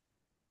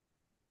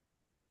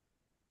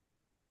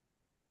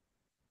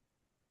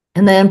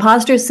 And the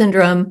imposter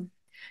syndrome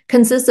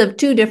consists of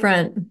two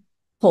different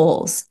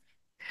poles.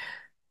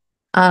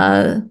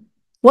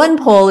 One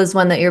pole is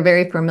one that you're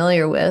very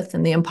familiar with,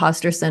 and the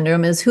imposter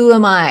syndrome is, who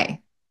am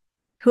I?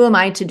 Who am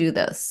I to do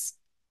this?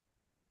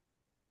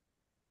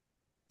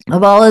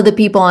 Of all of the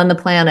people on the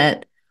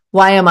planet,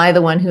 why am I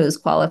the one who is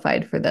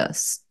qualified for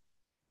this?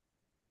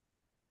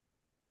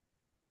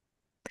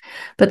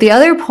 But the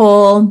other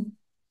pole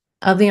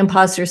of the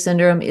imposter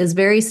syndrome is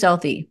very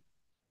stealthy.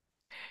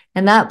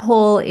 And that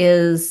pole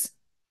is,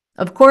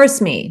 of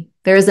course, me.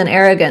 There's an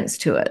arrogance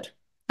to it.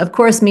 Of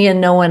course, me and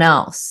no one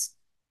else.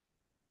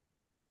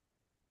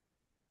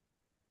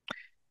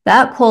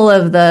 That pole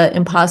of the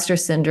imposter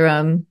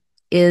syndrome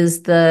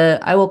is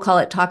I will call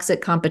it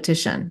toxic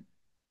competition,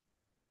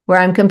 where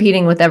I'm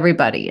competing with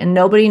everybody and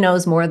nobody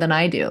knows more than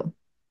I do.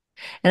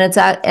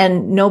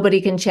 And nobody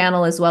can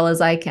channel as well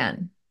as I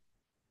can.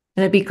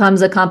 And it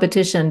becomes a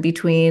competition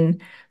between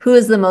who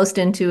is the most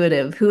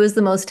intuitive, who is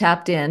the most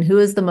tapped in, who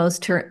is the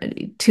most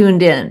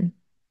tuned in.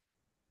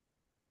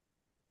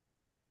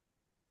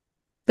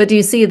 But do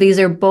you see, these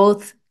are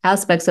both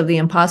aspects of the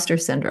imposter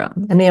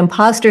syndrome. And the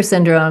imposter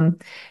syndrome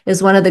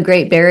is one of the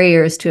great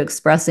barriers to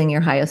expressing your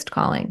highest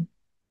calling,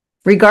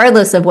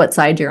 regardless of what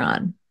side you're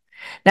on.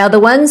 Now, the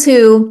ones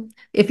who,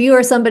 if you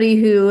are somebody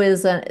who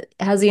has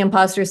the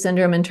imposter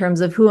syndrome in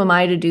terms of, who am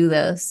I to do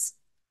this?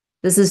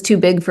 This is too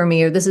big for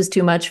me, or this is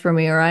too much for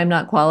me, or I'm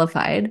not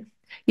qualified.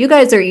 You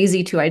guys are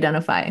easy to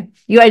identify.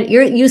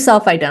 You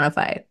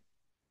self-identify.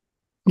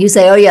 You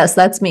say, oh yes,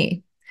 that's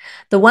me.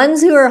 The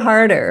ones who are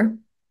harder,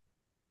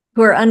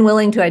 who are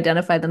unwilling to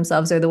identify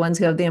themselves, are the ones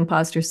who have the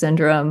imposter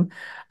syndrome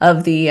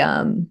of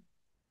the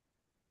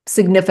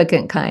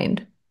significant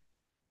kind.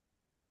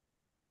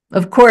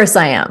 Of course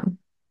I am.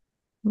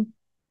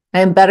 I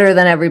am better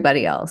than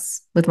everybody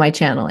else with my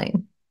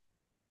channeling.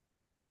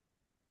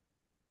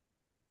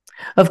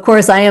 Of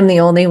course, I am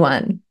the only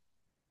one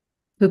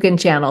who can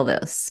channel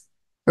this,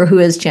 or who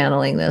is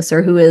channeling this,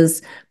 or who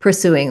is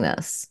pursuing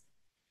this.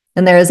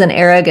 And there is an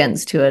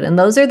arrogance to it. And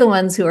those are the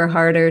ones who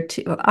are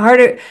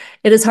it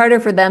is harder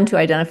for them to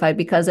identify,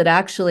 because it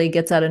actually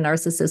gets at a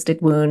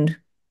narcissistic wound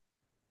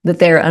that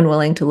they're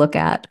unwilling to look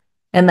at.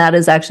 And that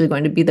is actually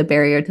going to be the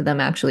barrier to them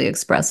actually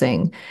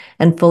expressing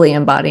and fully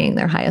embodying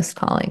their highest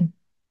calling.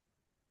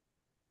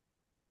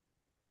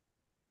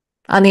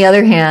 On the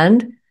other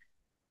hand,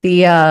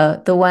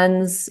 the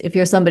ones, if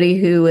you're somebody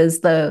who is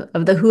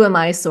of the who am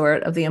I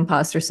sort of the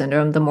imposter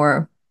syndrome, the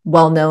more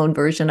well-known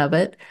version of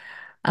it,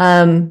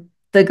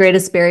 the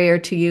greatest barrier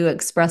to you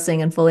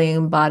expressing and fully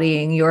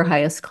embodying your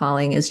highest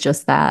calling is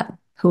just that.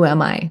 Who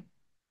am I?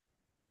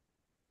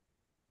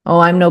 Oh,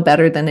 I'm no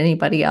better than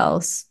anybody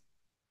else.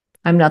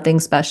 I'm nothing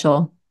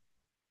special.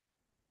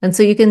 And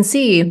so you can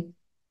see,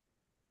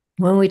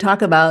 when we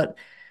talk about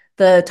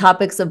the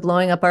topics of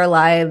blowing up our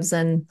lives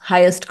and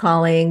highest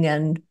calling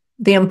and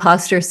the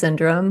imposter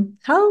syndrome,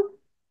 how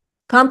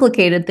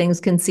complicated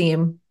things can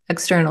seem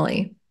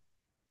externally.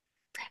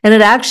 And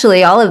it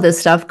actually, all of this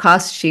stuff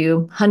costs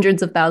you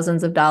hundreds of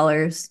thousands of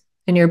dollars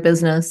in your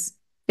business,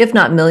 if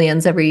not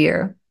millions every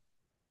year,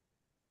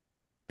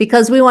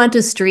 because we want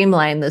to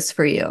streamline this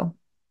for you.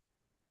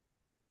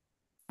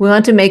 We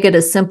want to make it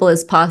as simple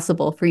as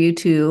possible for you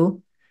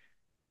to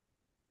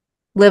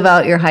live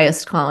out your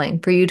highest calling,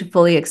 for you to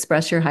fully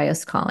express your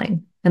highest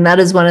calling. And that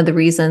is one of the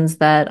reasons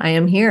that I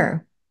am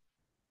here,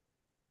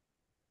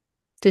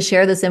 to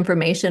share this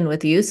information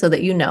with you so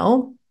that you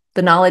know.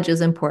 The knowledge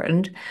is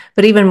important,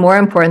 but even more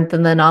important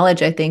than the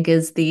knowledge, I think,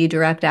 is the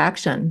direct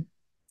action,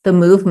 the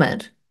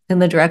movement in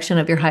the direction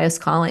of your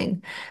highest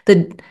calling,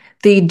 the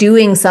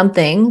doing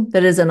something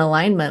that is in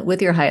alignment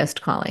with your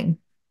highest calling.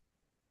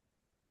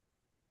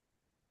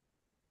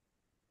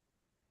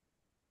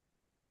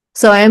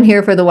 So I am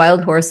here for the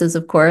wild horses,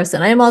 of course,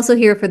 and I am also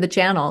here for the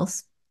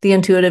channels, the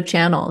intuitive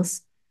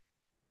channels,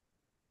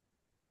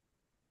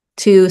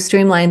 to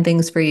streamline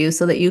things for you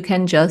so that you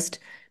can just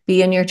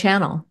be in your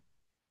channel,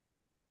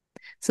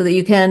 so that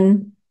you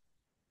can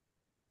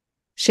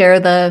share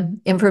the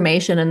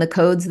information and the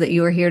codes that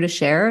you are here to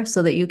share,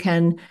 so that you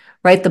can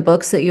write the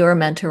books that you are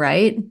meant to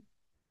write,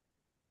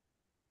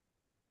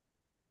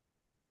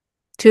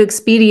 to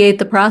expedite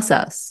the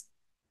process,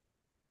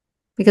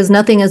 because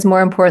nothing is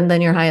more important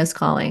than your highest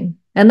calling.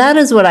 And that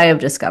is what I have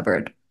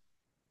discovered.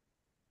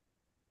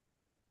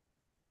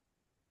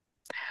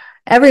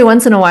 Every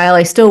once in a while,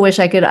 I still wish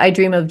I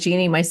dream of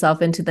genieing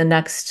myself into the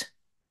next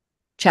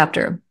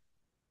chapter.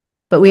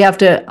 But we have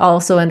to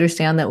also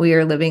understand that we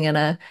are living in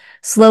a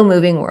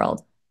slow-moving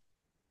world.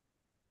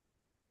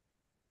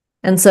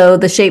 And so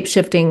the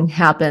shape-shifting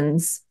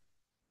happens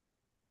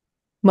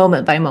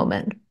moment by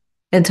moment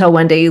until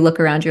one day you look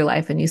around your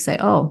life and you say,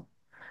 oh,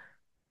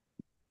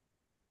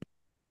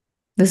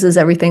 this is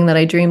everything that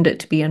I dreamed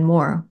it to be and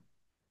more.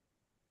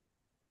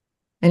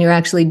 And you're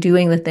actually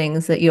doing the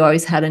things that you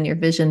always had in your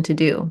vision to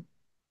do.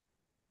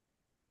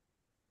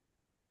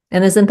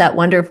 And isn't that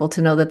wonderful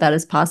to know that that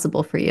is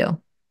possible for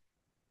you?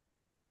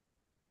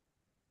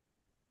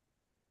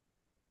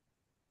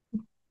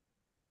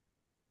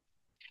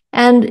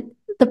 And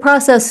the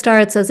process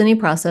starts, as any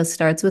process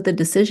starts, with a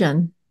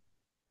decision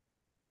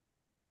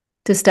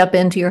to step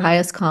into your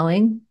highest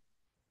calling.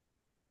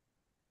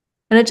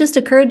 And it just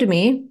occurred to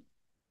me,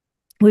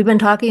 we've been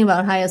talking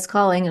about highest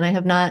calling, and I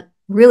have not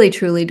really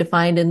truly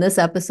defined in this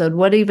episode,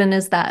 what even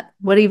is that?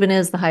 What even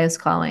is the highest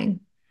calling?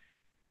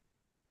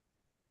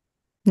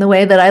 The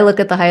way that I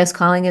look at the highest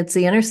calling, it's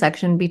the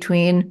intersection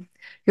between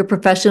your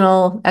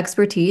professional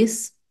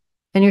expertise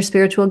and your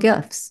spiritual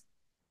gifts.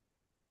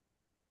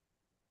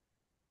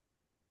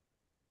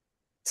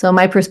 So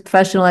my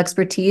professional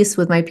expertise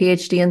with my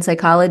PhD in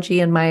psychology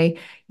and my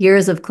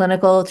years of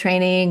clinical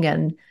training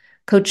and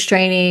coach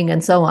training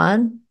and so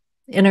on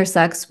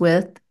intersects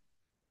with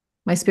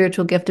my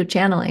spiritual gift of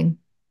channeling.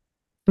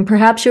 And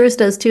perhaps yours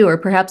does too, or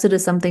perhaps it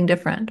is something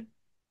different.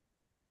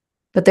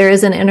 But there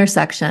is an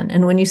intersection.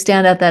 And when you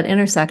stand at that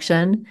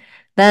intersection,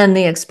 then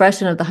the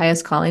expression of the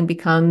highest calling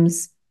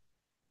becomes,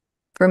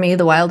 for me,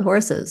 the wild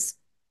horses,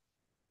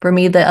 for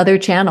me, the other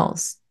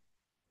channels.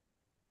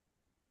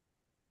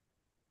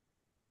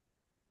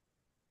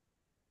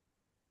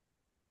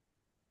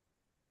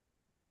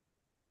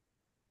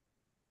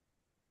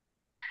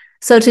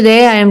 So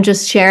today I am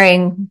just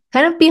sharing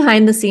kind of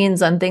behind the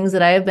scenes on things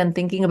that I have been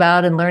thinking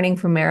about and learning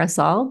from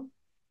Marisol,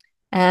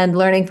 and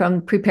learning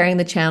from Preparing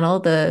the Channel,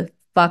 the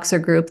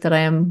Voxer group that I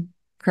am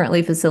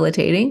currently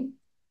facilitating.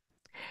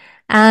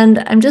 And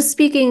I'm just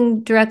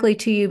speaking directly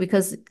to you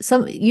because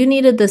you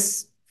needed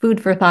this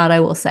food for thought, I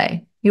will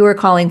say. You were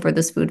calling for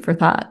this food for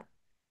thought.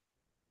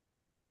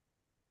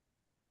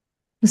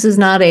 This is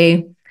not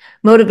a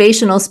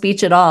motivational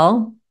speech at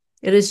all.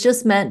 It is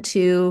just meant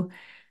to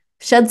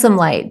shed some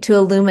light, to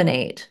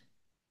illuminate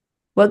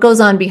what goes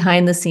on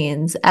behind the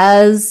scenes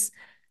as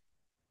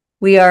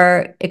we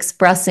are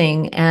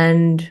expressing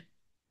and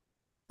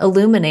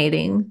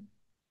illuminating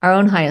our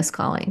own highest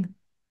calling.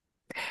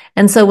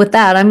 And so with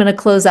that, I'm going to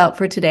close out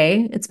for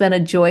today. It's been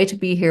a joy to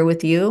be here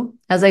with you.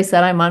 As I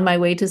said, I'm on my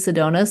way to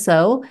Sedona,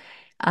 so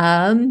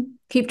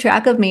keep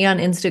track of me on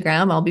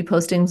Instagram. I'll be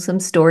posting some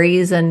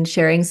stories and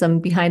sharing some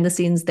behind the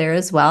scenes there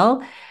as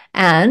well.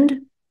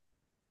 And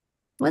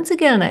once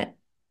again,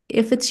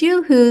 if it's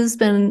you who's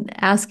been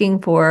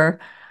asking for,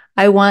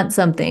 I want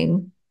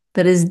something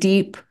that is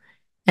deep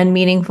and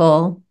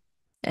meaningful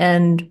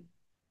and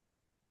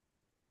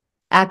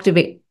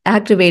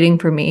activating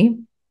for me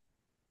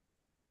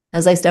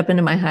as I step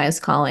into my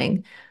highest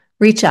calling,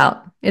 reach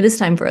out. It is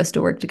time for us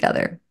to work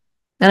together.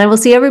 And I will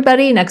see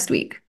everybody next week.